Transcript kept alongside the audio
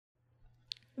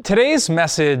Today's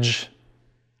message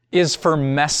is for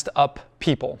messed up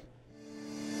people.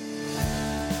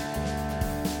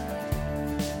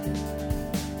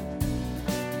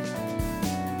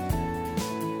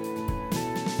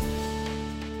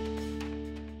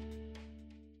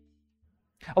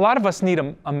 A lot of us need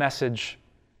a message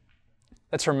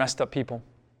that's for messed up people.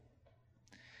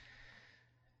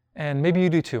 And maybe you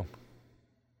do too.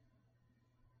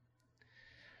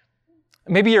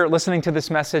 Maybe you're listening to this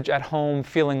message at home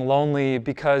feeling lonely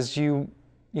because you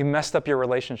messed up your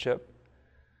relationship.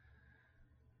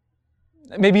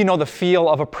 Maybe you know the feel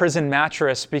of a prison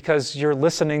mattress because you're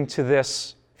listening to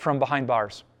this from behind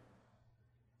bars.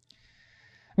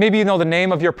 Maybe you know the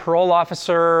name of your parole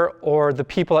officer or the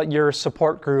people at your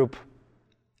support group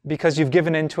because you've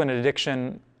given in to an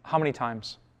addiction how many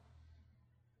times?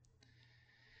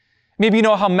 Maybe you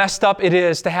know how messed up it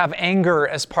is to have anger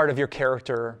as part of your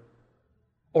character,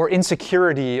 or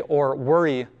insecurity or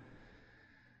worry.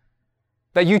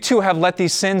 That you too have let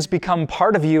these sins become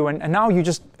part of you, and now you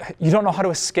don't know how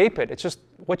to escape it. It's just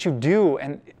what you do,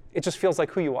 and it just feels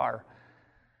like who you are.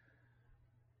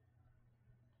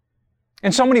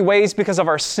 In so many ways, because of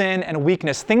our sin and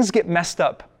weakness, things get messed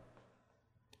up.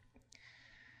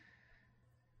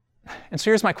 And so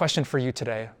here's my question for you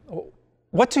today.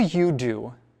 What do you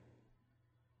do?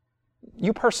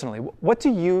 You personally, what do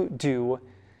you do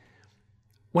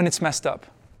when it's messed up?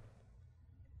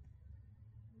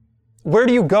 Where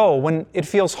do you go when it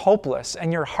feels hopeless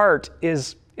and your heart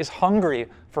is hungry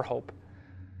for hope?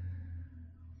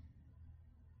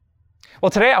 Well,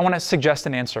 today I want to suggest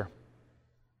an answer.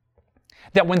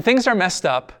 That when things are messed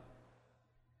up,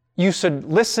 you should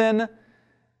listen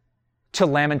to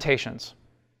Lamentations.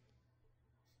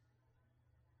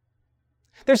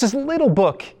 There's this little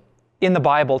book in the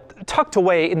Bible, tucked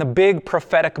away in the big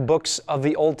prophetic books of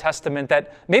the Old Testament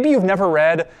that maybe you've never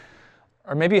read,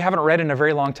 or maybe you haven't read in a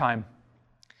very long time.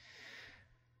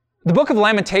 The book of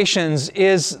Lamentations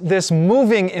is this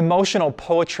moving emotional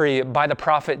poetry by the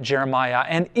prophet Jeremiah.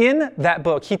 And in that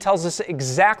book, he tells us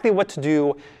exactly what to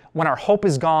do when our hope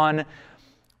is gone,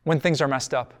 when things are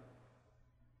messed up.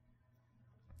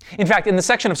 In fact, in the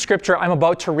section of scripture I'm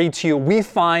about to read to you, we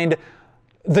find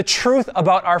the truth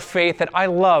about our faith that I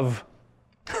love.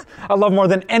 I love more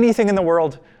than anything in the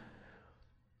world.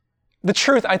 The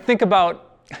truth I think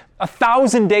about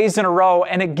 1,000 days in a row,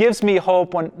 and it gives me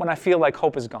hope when I feel like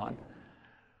hope is gone.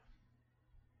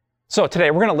 So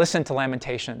today we're going to listen to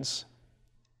Lamentations,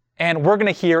 and we're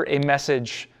going to hear a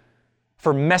message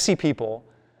for messy people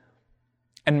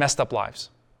and messed up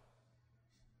lives.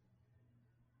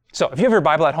 So if you have your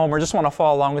Bible at home or just want to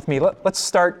follow along with me, let's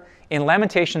start in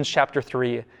Lamentations chapter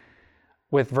 3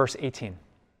 with verse 18.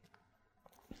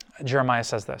 Jeremiah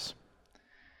says this.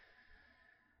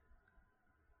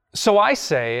 So I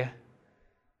say,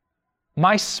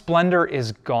 my splendor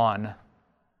is gone,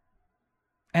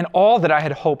 and all that I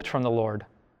had hoped from the Lord.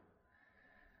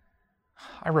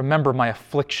 I remember my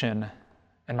affliction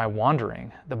and my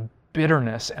wandering, the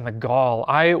bitterness and the gall.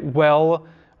 I well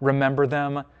remember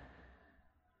them,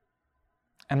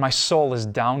 and my soul is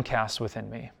downcast within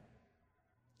me.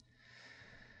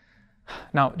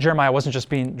 Now, Jeremiah wasn't just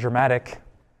being dramatic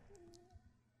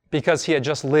because he had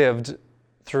just lived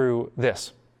through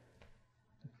this.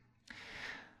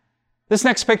 This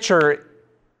next picture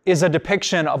is a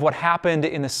depiction of what happened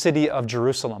in the city of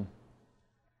Jerusalem.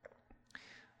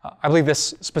 I believe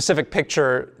this specific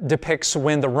picture depicts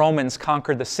when the Romans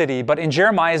conquered the city, but in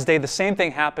Jeremiah's day, the same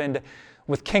thing happened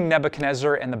with King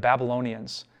Nebuchadnezzar and the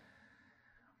Babylonians.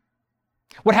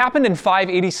 What happened in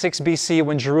 586 BC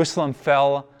when Jerusalem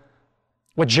fell,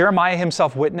 what Jeremiah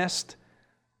himself witnessed,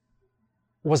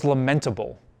 was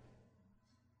lamentable.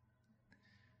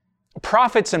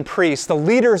 Prophets and priests, the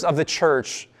leaders of the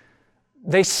church,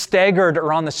 they staggered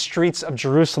around the streets of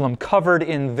Jerusalem covered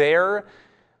in their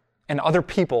and other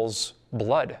people's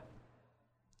blood.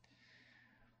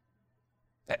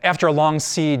 After a long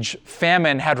siege,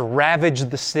 famine had ravaged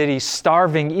the city,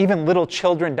 starving even little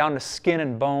children down to skin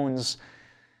and bones,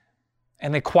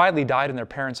 and they quietly died in their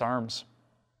parents' arms.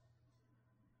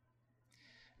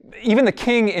 Even the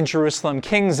king in Jerusalem,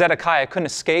 King Zedekiah, couldn't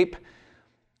escape,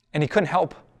 and he couldn't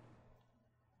help.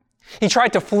 He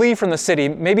tried to flee from the city,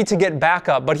 maybe to get back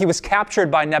up, but he was captured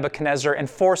by Nebuchadnezzar and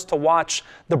forced to watch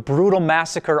the brutal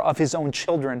massacre of his own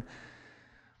children.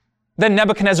 Then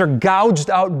Nebuchadnezzar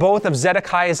gouged out both of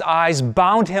Zedekiah's eyes,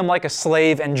 bound him like a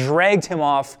slave, and dragged him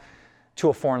off to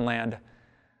a foreign land.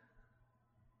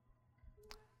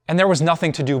 And there was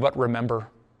nothing to do but remember.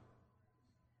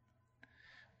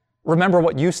 Remember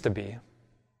what used to be.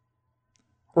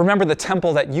 Remember the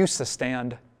temple that used to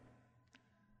stand.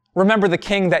 Remember the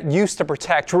king that used to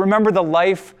protect. Remember the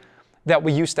life that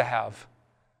we used to have.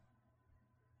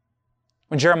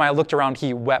 When Jeremiah looked around,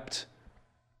 he wept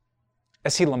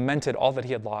as he lamented all that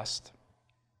he had lost.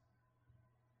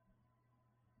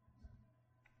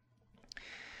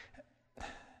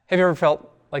 Have you ever felt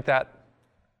like that?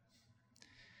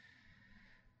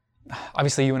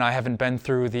 Obviously, you and I haven't been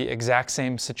through the exact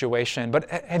same situation, but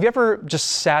have you ever just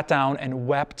sat down and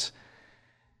wept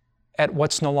at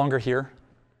what's no longer here?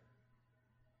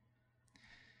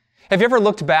 Have you ever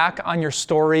looked back on your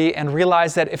story and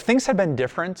realized that if things had been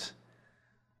different,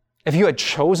 if you had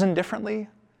chosen differently,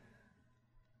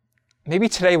 maybe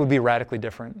today would be radically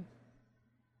different?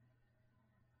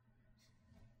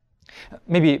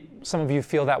 Maybe some of you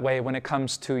feel that way when it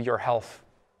comes to your health.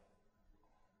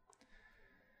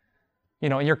 You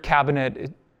know, in your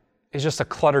cabinet is just a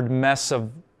cluttered mess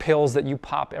of pills that you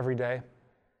pop every day.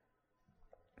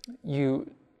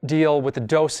 You deal with the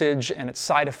dosage and its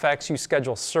side effects. You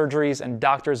schedule surgeries and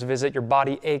doctor's visit. Your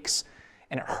body aches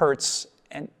and it hurts.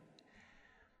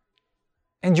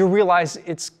 And you realize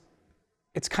it's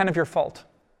kind of your fault.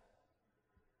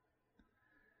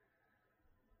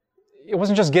 It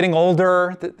wasn't just getting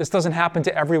older. This doesn't happen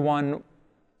to everyone.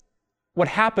 What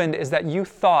happened is that you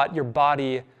thought your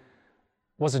body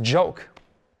was a joke.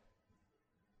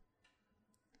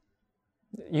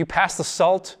 You passed the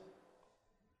salt,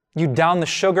 you downed the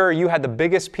sugar, you had the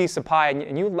biggest piece of pie,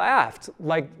 and you laughed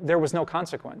like there was no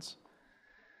consequence.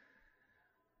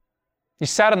 You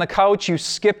sat on the couch, you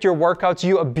skipped your workouts,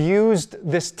 you abused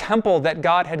this temple that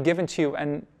God had given to you,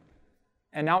 and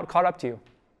now it caught up to you.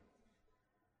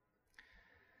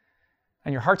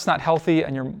 And your heart's not healthy,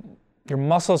 and your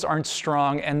muscles aren't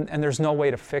strong, and there's no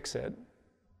way to fix it.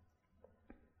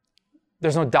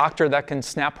 There's no doctor that can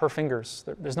snap her fingers.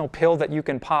 There's no pill that you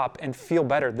can pop and feel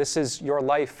better. This is your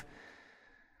life.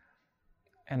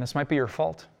 And this might be your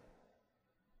fault.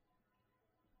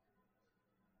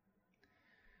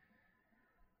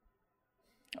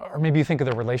 Or maybe you think of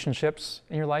the relationships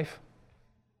in your life,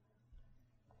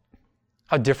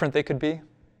 how different they could be.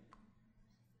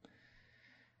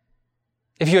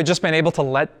 If you had just been able to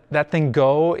let that thing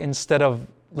go instead of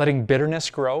letting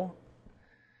bitterness grow.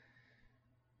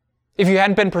 If you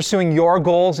hadn't been pursuing your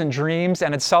goals and dreams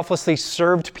and had selflessly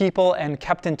served people and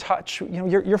kept in touch,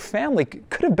 your family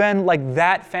could have been like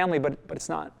that family, but it's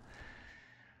not.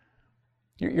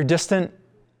 You're distant.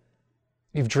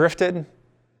 You've drifted.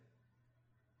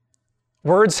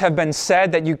 Words have been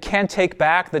said that you can't take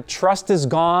back. The trust is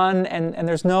gone, and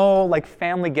there's no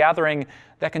family gathering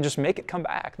that can just make it come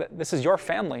back. This is your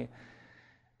family,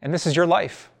 and this is your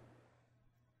life.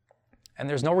 And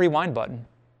there's no rewind button.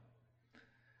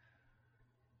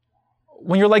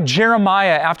 When you're like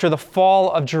Jeremiah after the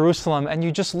fall of Jerusalem and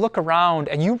you just look around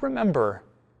and you remember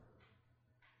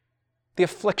the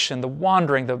affliction, the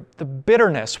wandering, the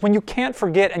bitterness, when you can't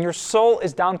forget and your soul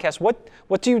is downcast, what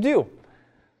do you do?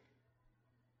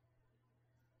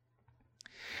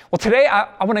 Well, today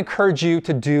I want to encourage you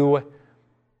to do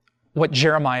what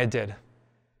Jeremiah did.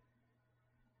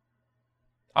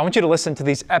 I want you to listen to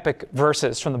these epic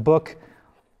verses from the book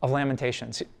of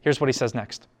Lamentations. Here's what he says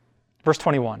next. Verse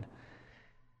 21.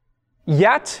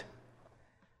 Yet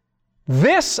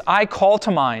this I call to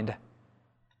mind,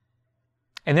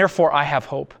 and therefore I have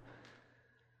hope.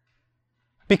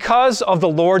 Because of the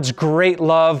Lord's great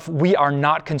love, we are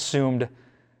not consumed,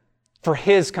 for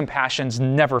his compassions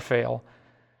never fail.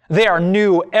 They are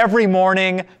new every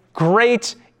morning.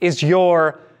 Great is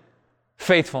your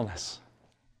faithfulness.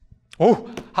 Oh,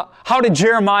 how did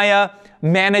Jeremiah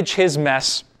manage his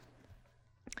mess?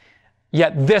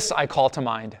 Yet this I call to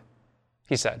mind,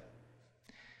 he said.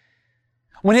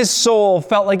 When his soul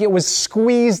felt like it was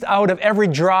squeezed out of every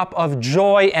drop of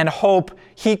joy and hope,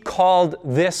 he called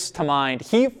this to mind.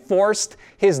 He forced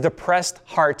his depressed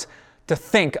heart to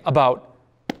think about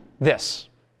this.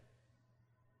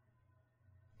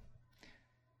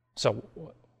 So,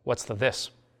 what's the this?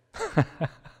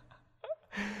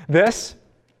 This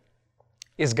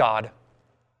is God.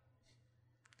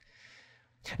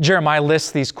 Jeremiah lists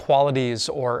these qualities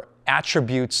or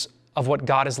attributes of what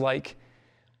God is like,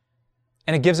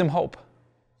 and it gives him hope.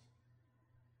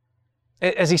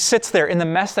 As he sits there in the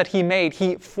mess that he made,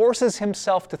 he forces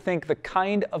himself to think the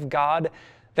kind of God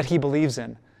that he believes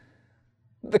in,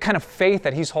 the kind of faith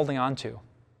that he's holding on to.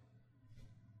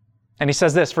 And he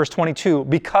says this, verse 22,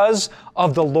 because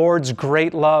of the Lord's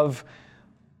great love,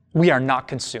 we are not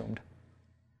consumed.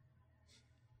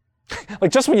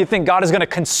 Like just when you think God is going to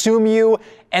consume you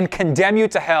and condemn you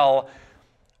to hell,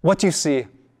 what do you see?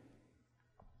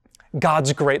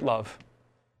 God's great love.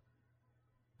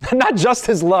 Not just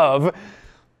his love,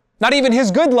 Not even his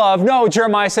good love. No,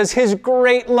 Jeremiah says his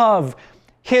great love,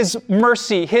 his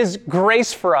mercy, his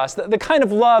grace for us. The kind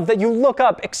of love that you look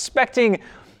up expecting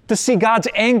to see God's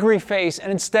angry face,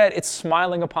 and instead it's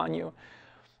smiling upon you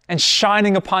and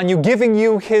shining upon you, giving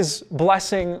you his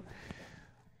blessing.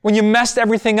 When you messed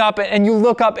everything up and you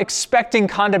look up expecting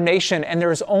condemnation, and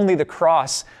there is only the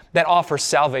cross that offers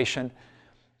salvation,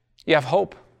 you have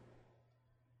hope.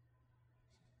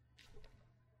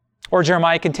 Or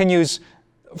Jeremiah continues,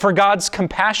 for God's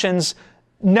compassions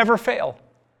never fail.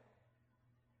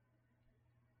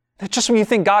 That just when you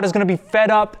think God is going to be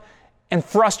fed up and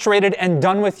frustrated and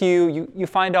done with you, you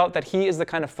find out that he is the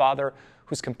kind of father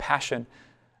whose compassion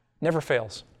never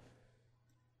fails.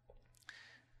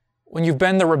 When you've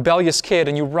been the rebellious kid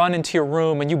and you run into your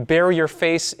room and you bury your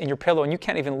face in your pillow and you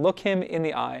can't even look him in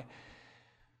the eye,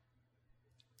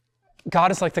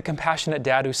 God is like the compassionate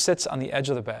dad who sits on the edge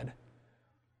of the bed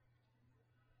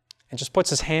and just puts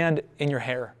his hand in your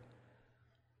hair.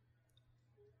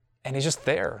 And he's just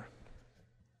there.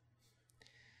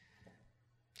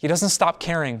 He doesn't stop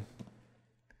caring.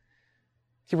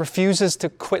 He refuses to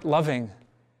quit loving.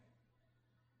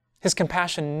 His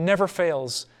compassion never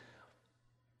fails,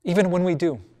 even when we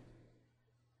do.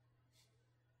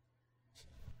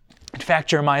 In fact,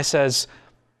 Jeremiah says,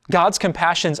 God's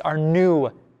compassions are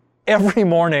new every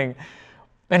morning,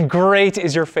 and great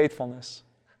is your faithfulness.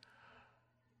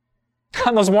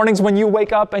 On those mornings when you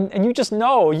wake up and you just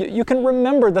know, you can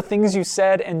remember the things you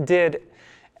said and did,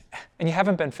 and you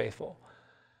haven't been faithful.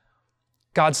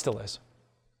 God still is.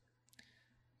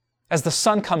 As the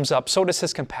sun comes up, so does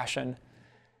his compassion,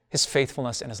 his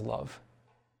faithfulness, and his love.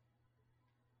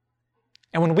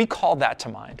 And when we call that to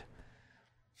mind,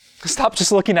 stop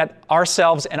just looking at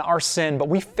ourselves and our sin, but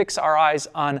we fix our eyes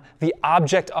on the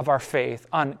object of our faith,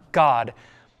 on God,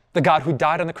 the God who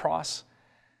died on the cross,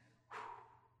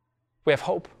 we have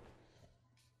hope.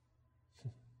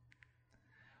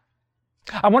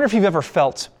 I wonder if you've ever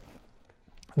felt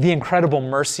the incredible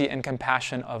mercy and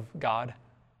compassion of God.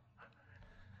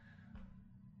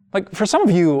 Like, for some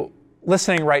of you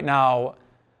listening right now,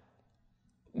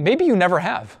 maybe you never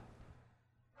have.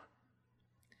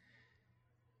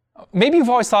 Maybe you've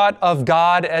always thought of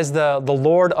God as the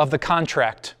Lord of the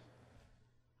contract.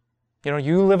 You know,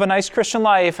 you live a nice Christian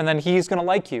life and then he's going to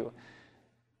like you.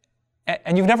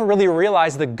 And you've never really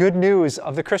realized the good news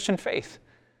of the Christian faith.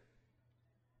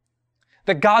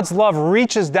 That God's love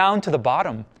reaches down to the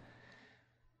bottom.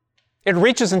 It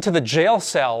reaches into the jail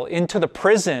cell, into the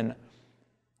prison.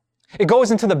 It goes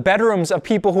into the bedrooms of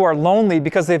people who are lonely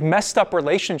because they've messed up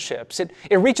relationships.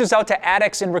 It reaches out to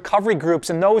addicts in recovery groups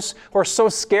and those who are so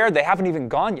scared they haven't even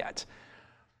gone yet.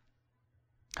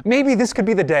 Maybe this could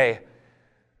be the day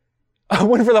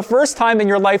when for the first time in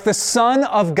your life, the sun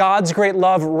of God's great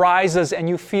love rises and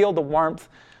you feel the warmth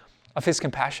of his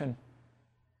compassion.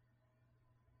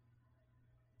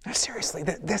 Seriously,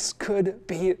 this could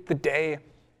be the day.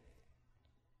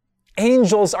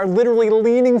 Angels are literally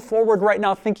leaning forward right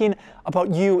now thinking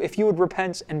about you if you would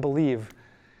repent and believe.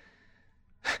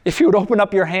 If you would open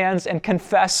up your hands and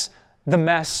confess the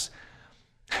mess,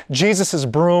 Jesus'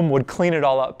 broom would clean it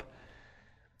all up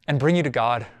and bring you to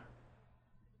God.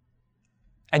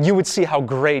 And you would see how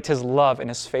great his love and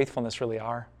his faithfulness really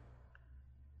are.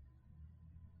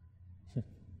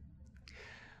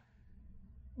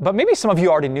 But maybe some of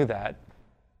you already knew that.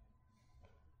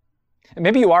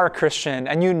 Maybe you are a Christian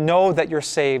and you know that you're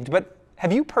saved, but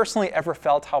have you personally ever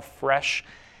felt how fresh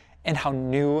and how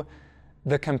new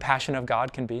the compassion of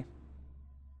God can be?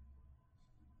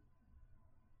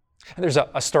 There's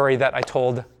a story that I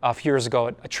told a few years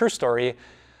ago, a true story,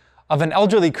 of an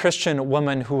elderly Christian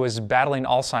woman who was battling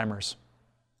Alzheimer's.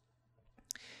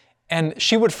 And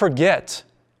she would forget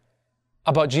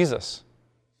about Jesus.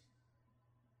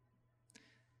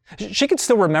 She could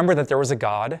still remember that there was a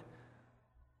God,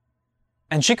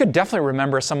 and she could definitely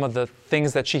remember some of the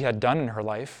things that she had done in her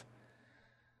life.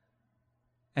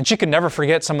 And she could never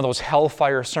forget some of those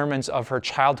hellfire sermons of her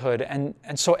childhood. And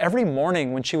so every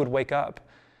morning when she would wake up,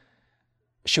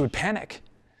 she would panic.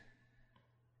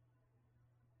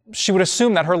 She would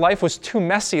assume that her life was too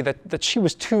messy, that she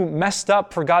was too messed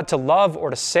up for God to love or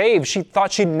to save. She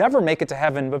thought she'd never make it to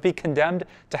heaven, but be condemned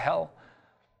to hell.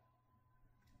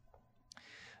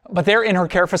 But there in her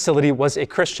care facility was a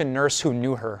Christian nurse who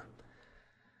knew her.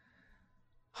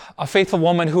 A faithful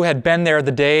woman who had been there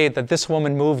the day that this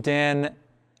woman moved in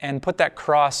and put that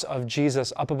cross of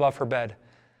Jesus up above her bed.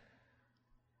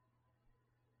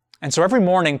 And so every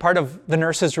morning, part of the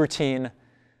nurse's routine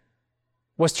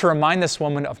was to remind this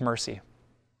woman of mercy.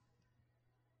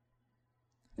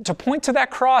 To point to that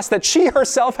cross that she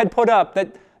herself had put up,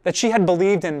 that she had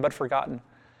believed in but forgotten.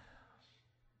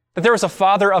 that there was a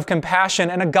Father of compassion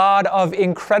and a God of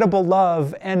incredible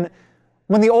love. And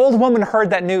when the old woman heard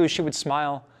that news, she would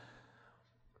smile.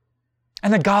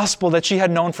 And the gospel that she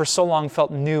had known for so long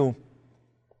felt new,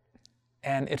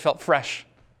 and it felt fresh.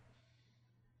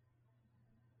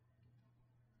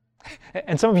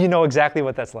 And some of you know exactly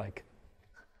what that's like.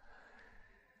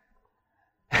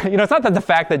 You know, it's not that the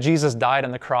fact that Jesus died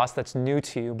on the cross that's new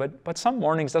to you, but some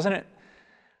mornings, doesn't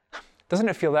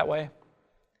it feel that way?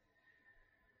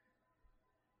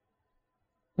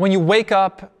 When you wake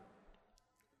up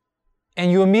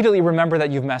and you immediately remember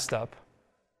that you've messed up.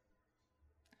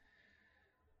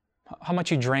 How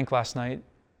much you drank last night.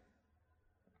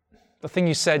 The thing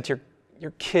you said to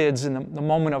your kids in the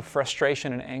moment of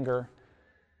frustration and anger.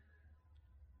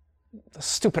 The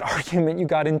stupid argument you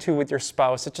got into with your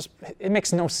spouse. It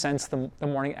makes no sense the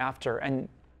morning after, and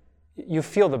you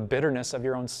feel the bitterness of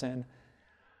your own sin.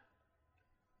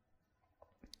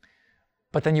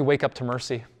 But then you wake up to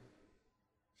mercy.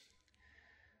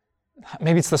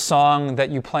 Maybe it's the song that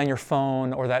you play on your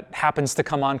phone or that happens to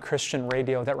come on Christian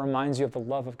radio that reminds you of the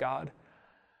love of God.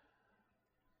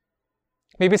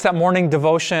 Maybe it's that morning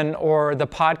devotion or the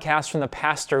podcast from the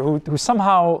pastor who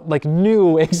somehow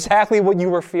knew exactly what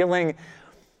you were feeling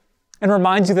and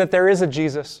reminds you that there is a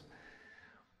Jesus.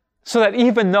 So that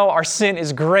even though our sin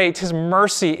is great, His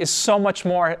mercy is so much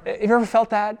more. Have you ever felt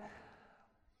that?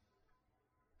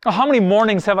 How many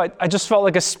mornings have I just felt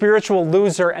like a spiritual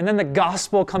loser, and then the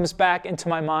gospel comes back into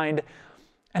my mind,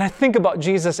 and I think about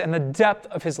Jesus and the depth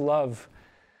of His love,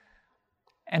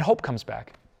 and hope comes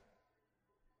back.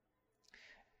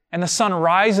 And the sun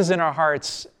rises in our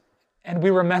hearts, and we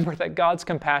remember that God's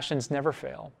compassions never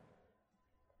fail.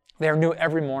 They are new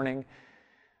every morning,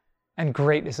 and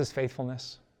great is His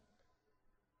faithfulness.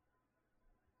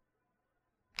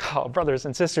 Oh, brothers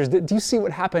and sisters, do you see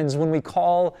what happens when we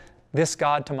call this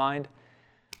God to mind?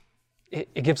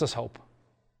 It gives us hope.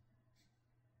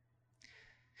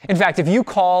 In fact, if you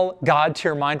call God to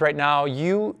your mind right now,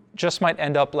 you just might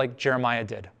end up like Jeremiah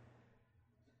did.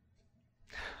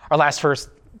 Our last verse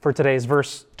for today is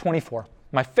verse 24.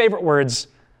 My favorite words,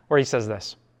 where he says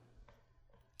this.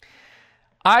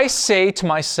 I say to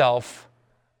myself,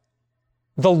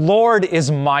 the Lord is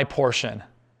my portion.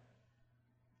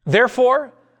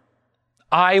 Therefore,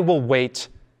 I will wait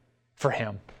for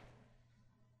Him.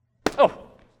 Oh,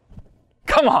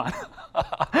 come on.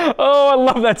 Oh, I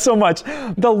love that so much.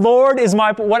 The Lord is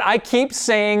what I keep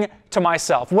saying to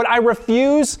myself, what I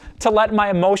refuse to let my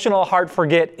emotional heart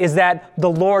forget is that the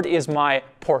Lord is my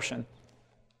portion.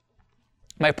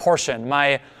 My portion,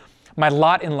 my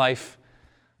lot in life,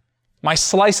 my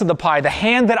slice of the pie, the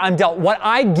hand that I'm dealt. What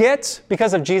I get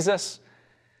because of Jesus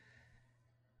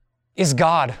is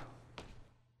God.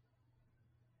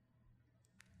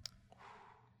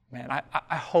 Man,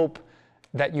 I hope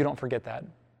that you don't forget that.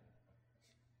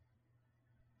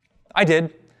 I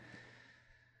did,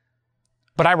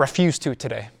 but I refuse to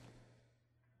today.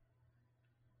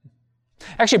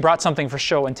 I actually brought something for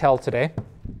show and tell today.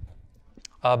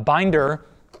 A binder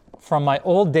from my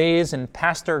old days in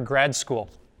pastor grad school.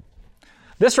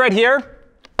 This right here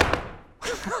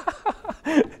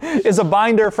is a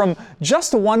binder from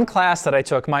just one class that I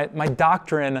took, my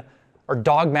doctrine or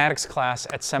dogmatics class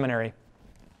at seminary.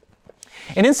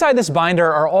 And inside this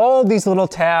binder are all these little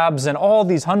tabs and all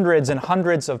these hundreds and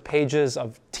hundreds of pages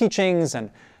of teachings and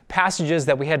passages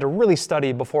that we had to really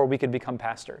study before we could become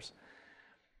pastors.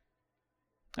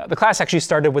 The class actually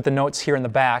started with the notes here in the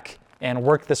back and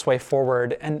worked this way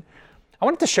forward. And I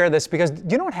wanted to share this because do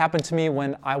you know what happened to me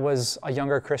when I was a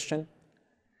younger Christian?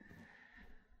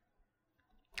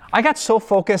 I got so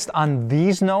focused on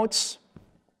these notes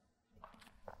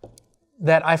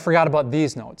that I forgot about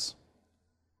these notes.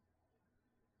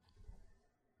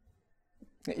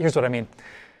 Here's what I mean.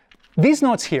 These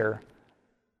notes here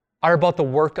are about the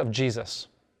work of Jesus.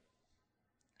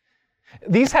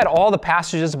 These had all the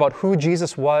passages about who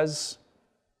Jesus was,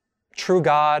 true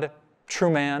God,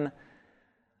 true man,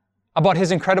 about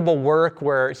His incredible work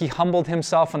where He humbled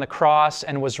Himself on the cross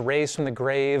and was raised from the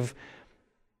grave,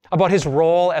 about His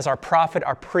role as our prophet,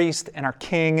 our priest, and our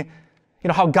king,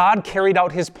 how God carried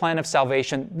out His plan of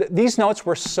salvation. These notes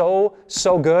were so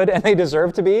good, and they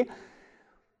deserve to be.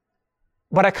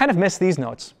 But I kind of missed these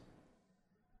notes.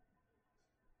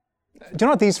 Do you know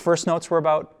what these first notes were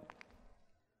about?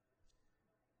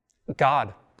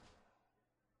 God.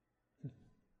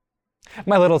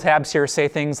 My little tabs here say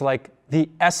things like the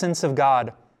essence of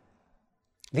God,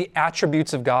 the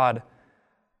attributes of God,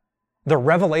 the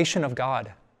revelation of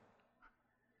God.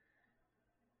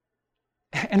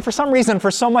 And for some reason,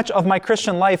 for so much of my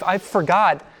Christian life, I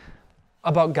forgot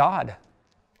about God.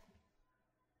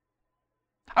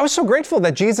 I was so grateful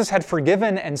that Jesus had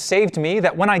forgiven and saved me,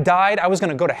 that when I died, I was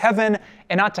going to go to heaven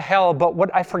and not to hell. But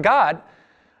what I forgot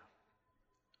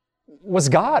was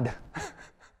God.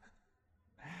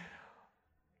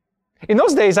 In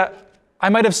those days, I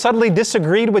might have subtly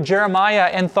disagreed with Jeremiah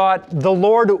and thought, the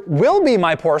Lord will be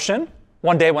my portion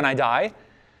one day when I die.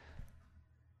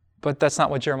 But that's not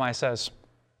what Jeremiah says.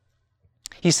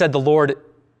 He said, the Lord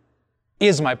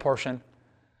is my portion.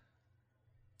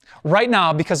 Right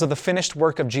now, because of the finished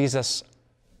work of Jesus,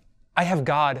 I have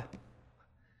God.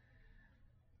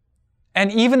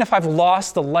 And even if I've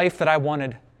lost the life that I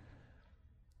wanted,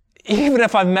 even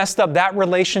if I've messed up that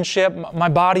relationship, my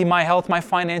body, my health, my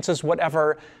finances,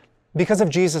 whatever, because of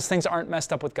Jesus, things aren't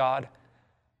messed up with God.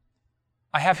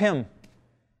 I have Him.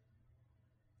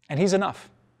 And He's enough.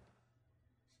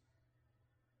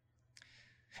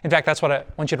 In fact, that's what I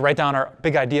want you to write down, our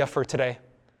big idea for today.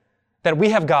 That we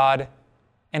have God,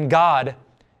 and God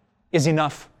is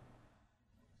enough.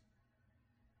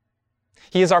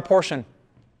 He is our portion,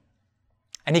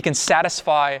 and He can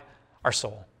satisfy our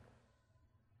soul.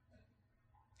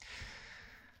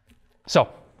 So,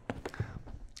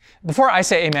 before I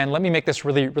say amen, let me make this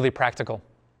really, really practical.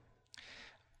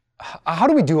 How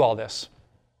do we do all this?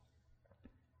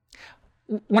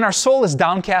 When our soul is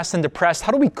downcast and depressed,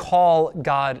 how do we call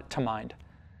God to mind?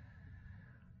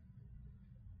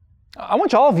 I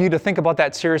want all of you to think about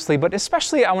that seriously, but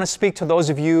especially I want to speak to those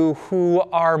of you who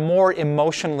are more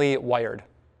emotionally wired.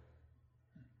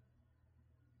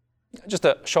 Just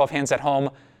a show of hands at home,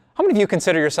 how many of you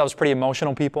consider yourselves pretty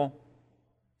emotional people?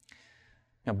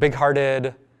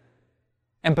 Big-hearted,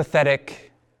 empathetic,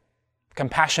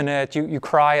 compassionate. You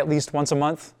cry at least once a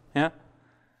month, yeah?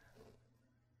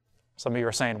 Some of you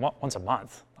are saying, what, once a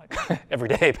month? Like, every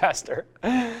day, Pastor.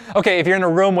 Okay, if you're in a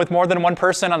room with more than one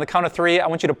person, on the count of 3, I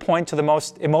want you to point to the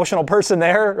most emotional person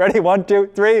there. Ready? 1,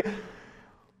 2, 3.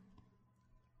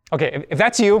 Okay, if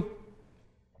that's you,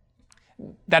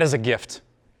 that is a gift.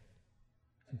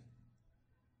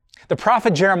 The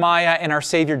prophet Jeremiah and our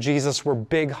Savior Jesus were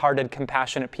big-hearted,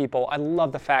 compassionate people. I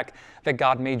love the fact that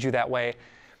God made you that way.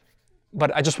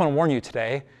 But I just want to warn you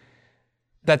today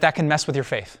that can mess with your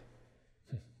faith.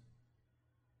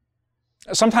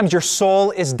 Sometimes your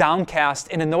soul is downcast,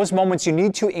 and in those moments you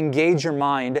need to engage your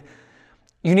mind.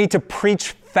 You need to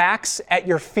preach facts at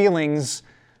your feelings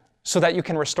so that you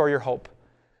can restore your hope.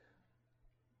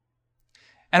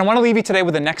 And I want to leave you today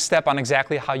with the next step on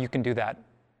exactly how you can do that.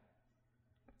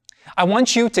 I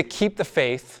want you to keep the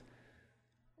faith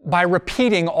by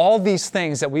repeating all these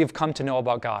things that we have come to know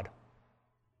about God.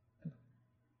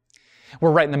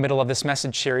 We're right in the middle of this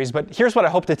message series, but here's what I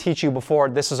hope to teach you before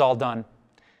this is all done.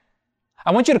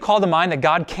 I want you to call to mind that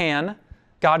God can,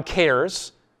 God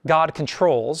cares, God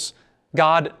controls,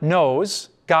 God knows,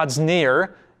 God's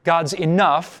near, God's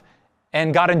enough,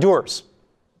 and God endures.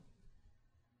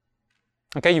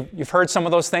 Okay, you've heard some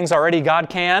of those things already. God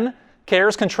can,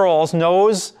 cares, controls,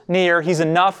 knows, near, He's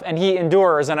enough, and He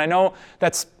endures. And I know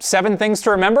that's 7 things to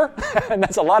remember, and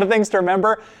that's a lot of things to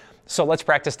remember. So let's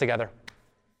practice together.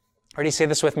 Ready? Say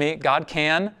this with me. God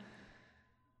can,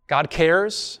 God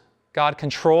cares, God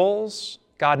controls,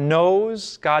 God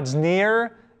knows, God's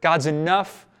near, God's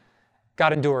enough,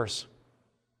 God endures.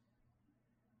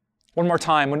 One more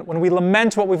time. When we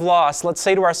lament what we've lost, let's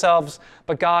say to ourselves,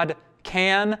 but God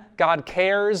can, God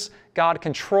cares, God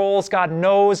controls, God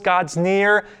knows, God's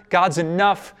near, God's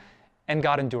enough, and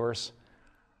God endures.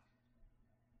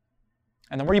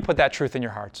 And the more you put that truth in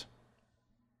your heart,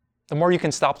 the more you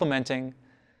can stop lamenting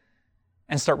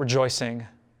and start rejoicing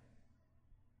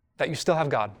that you still have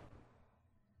God.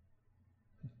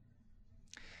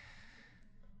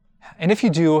 And if you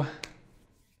do,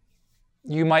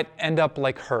 you might end up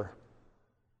like her.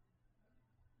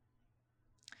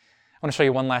 I want to show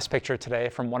you one last picture today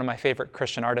from one of my favorite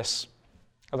Christian artists.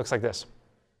 It looks like this.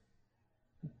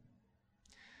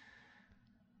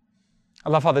 I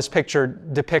love how this picture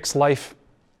depicts life.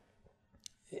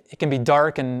 It can be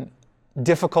dark and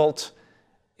difficult.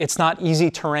 It's not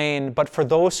easy terrain, but for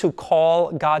those who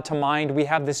call God to mind, we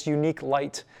have this unique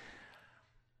light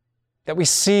that we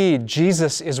see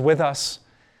Jesus is with us.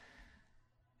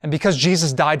 And because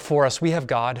Jesus died for us, we have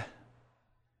God.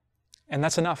 And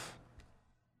that's enough.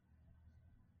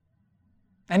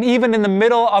 And even in the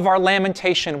middle of our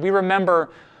lamentation, we remember,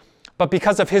 but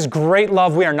because of His great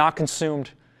love, we are not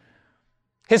consumed.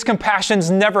 His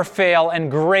compassions never fail, and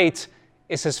great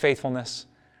is His faithfulness.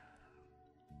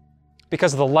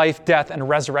 Because of the life, death, and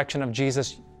resurrection of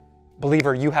Jesus,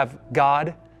 believer, you have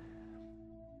God,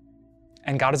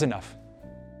 and God is enough.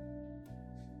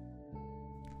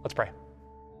 Let's pray.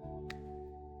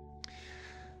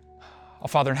 Oh,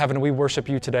 Father in heaven, we worship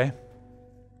You today.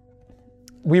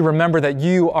 we remember that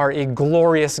you are a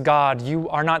glorious God. You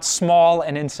are not small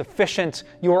and insufficient.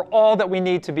 You are all that we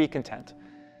need to be content.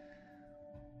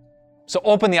 So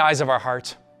open the eyes of our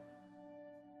heart.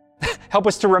 Help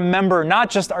us to remember not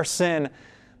just our sin,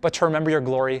 but to remember your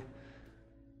glory,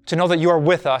 to know that you are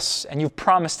with us and you've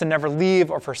promised to never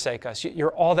leave or forsake us.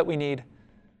 You're all that we need.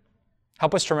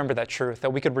 Help us to remember that truth,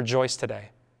 that we could rejoice today.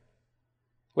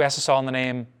 We ask this all in the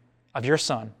name of your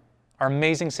Son, our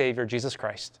amazing Savior, Jesus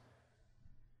Christ.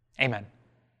 Amen.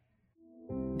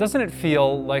 Doesn't it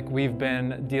feel like we've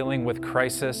been dealing with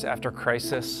crisis after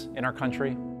crisis in our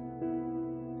country?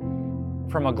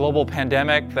 From a global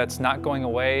pandemic that's not going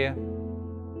away,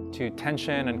 to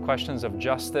tension and questions of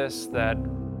justice that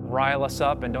rile us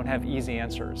up and don't have easy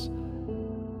answers.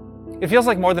 It feels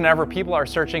like more than ever, people are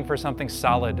searching for something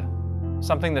solid,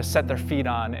 something to set their feet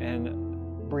on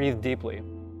and breathe deeply.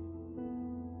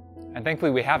 And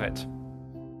thankfully we have it.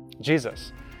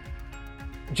 Jesus.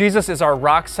 Jesus is our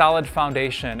rock-solid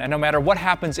foundation, and no matter what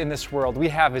happens in this world, we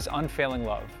have his unfailing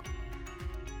love.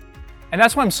 And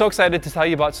that's why I'm so excited to tell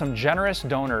you about some generous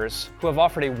donors who have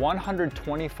offered a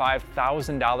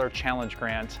 $125,000 challenge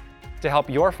grant to help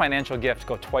your financial gift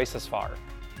go twice as far.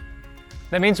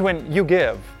 That means when you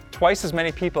give, twice as many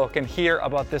people can hear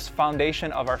about this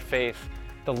foundation of our faith,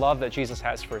 the love that Jesus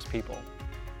has for his people.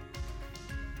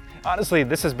 Honestly,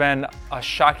 this has been a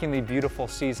shockingly beautiful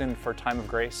season for Time of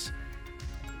Grace.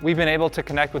 We've been able to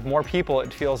connect with more people,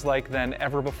 it feels like, than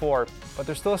ever before, but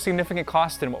there's still a significant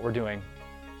cost in what we're doing.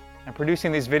 And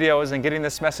producing these videos and getting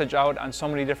this message out on so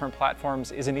many different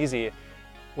platforms isn't easy,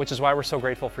 which is why we're so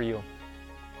grateful for you.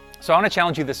 So I want to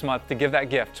challenge you this month to give that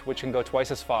gift, which can go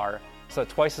twice as far, so that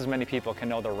twice as many people can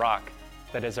know the rock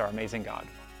that is our amazing God.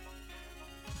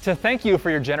 To thank you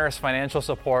for your generous financial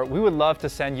support, we would love to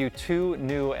send you 2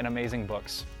 new and amazing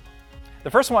books. The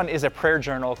first one is a prayer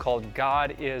journal called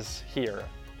God is Here,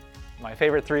 my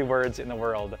favorite 3 words in the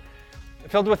world.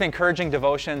 Filled with encouraging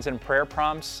devotions and prayer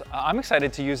prompts, I'm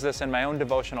excited to use this in my own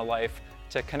devotional life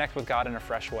to connect with God in a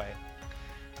fresh way.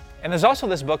 And there's also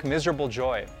this book, Miserable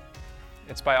Joy.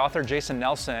 It's by author Jason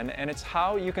Nelson, and it's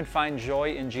how you can find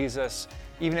joy in Jesus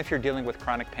even if you're dealing with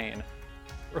chronic pain.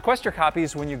 Request your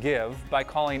copies when you give by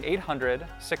calling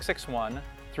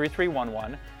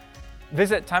 800-661-3311.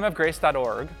 Visit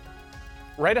timeofgrace.org.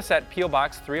 Write us at P.O.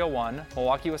 Box 301,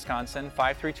 Milwaukee, Wisconsin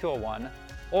 53201,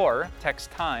 or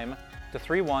text TIME to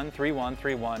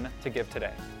 313131 to give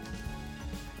today.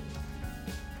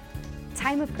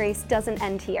 Time of Grace doesn't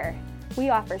end here. We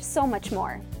offer so much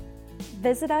more.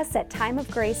 Visit us at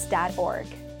timeofgrace.org.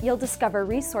 You'll discover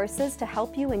resources to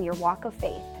help you in your walk of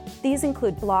faith. These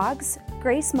include blogs,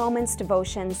 Grace Moments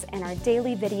devotions, and our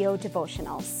daily video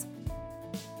devotionals.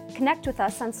 Connect with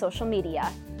us on social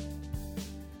media.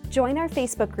 Join our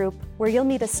Facebook group where you'll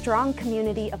meet a strong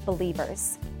community of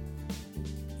believers.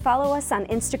 Follow us on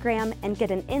Instagram and get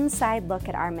an inside look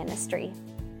at our ministry.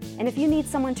 And if you need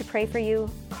someone to pray for you,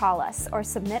 call us or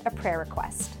submit a prayer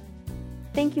request.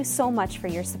 Thank you so much for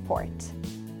your support.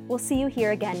 We'll see you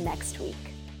here again next week.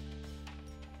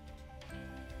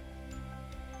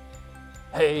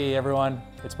 Hey everyone,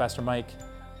 it's Pastor Mike.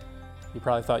 You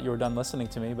probably thought you were done listening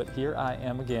to me, but here I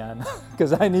am again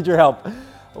because I need your help.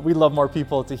 We love more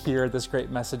people to hear this great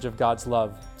message of God's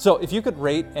love. So if you could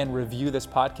rate and review this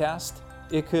podcast,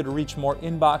 it could reach more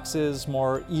inboxes,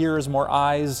 more ears, more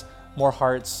eyes, more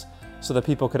hearts, so that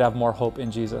people could have more hope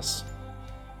in Jesus.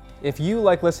 If you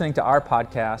like listening to our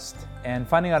podcast and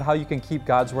finding out how you can keep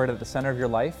God's Word at the center of your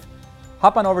life,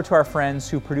 hop on over to our friends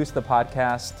who produce the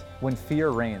podcast When Fear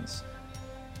Reigns.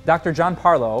 Dr. John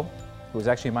Parlow, who is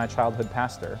actually my childhood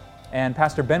pastor, and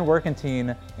Pastor Ben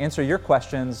Workentine answer your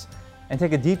questions and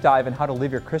take a deep dive in how to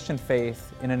live your Christian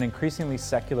faith in an increasingly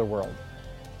secular world.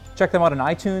 Check them out on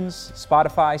iTunes,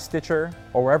 Spotify, Stitcher,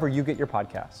 or wherever you get your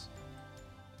podcasts.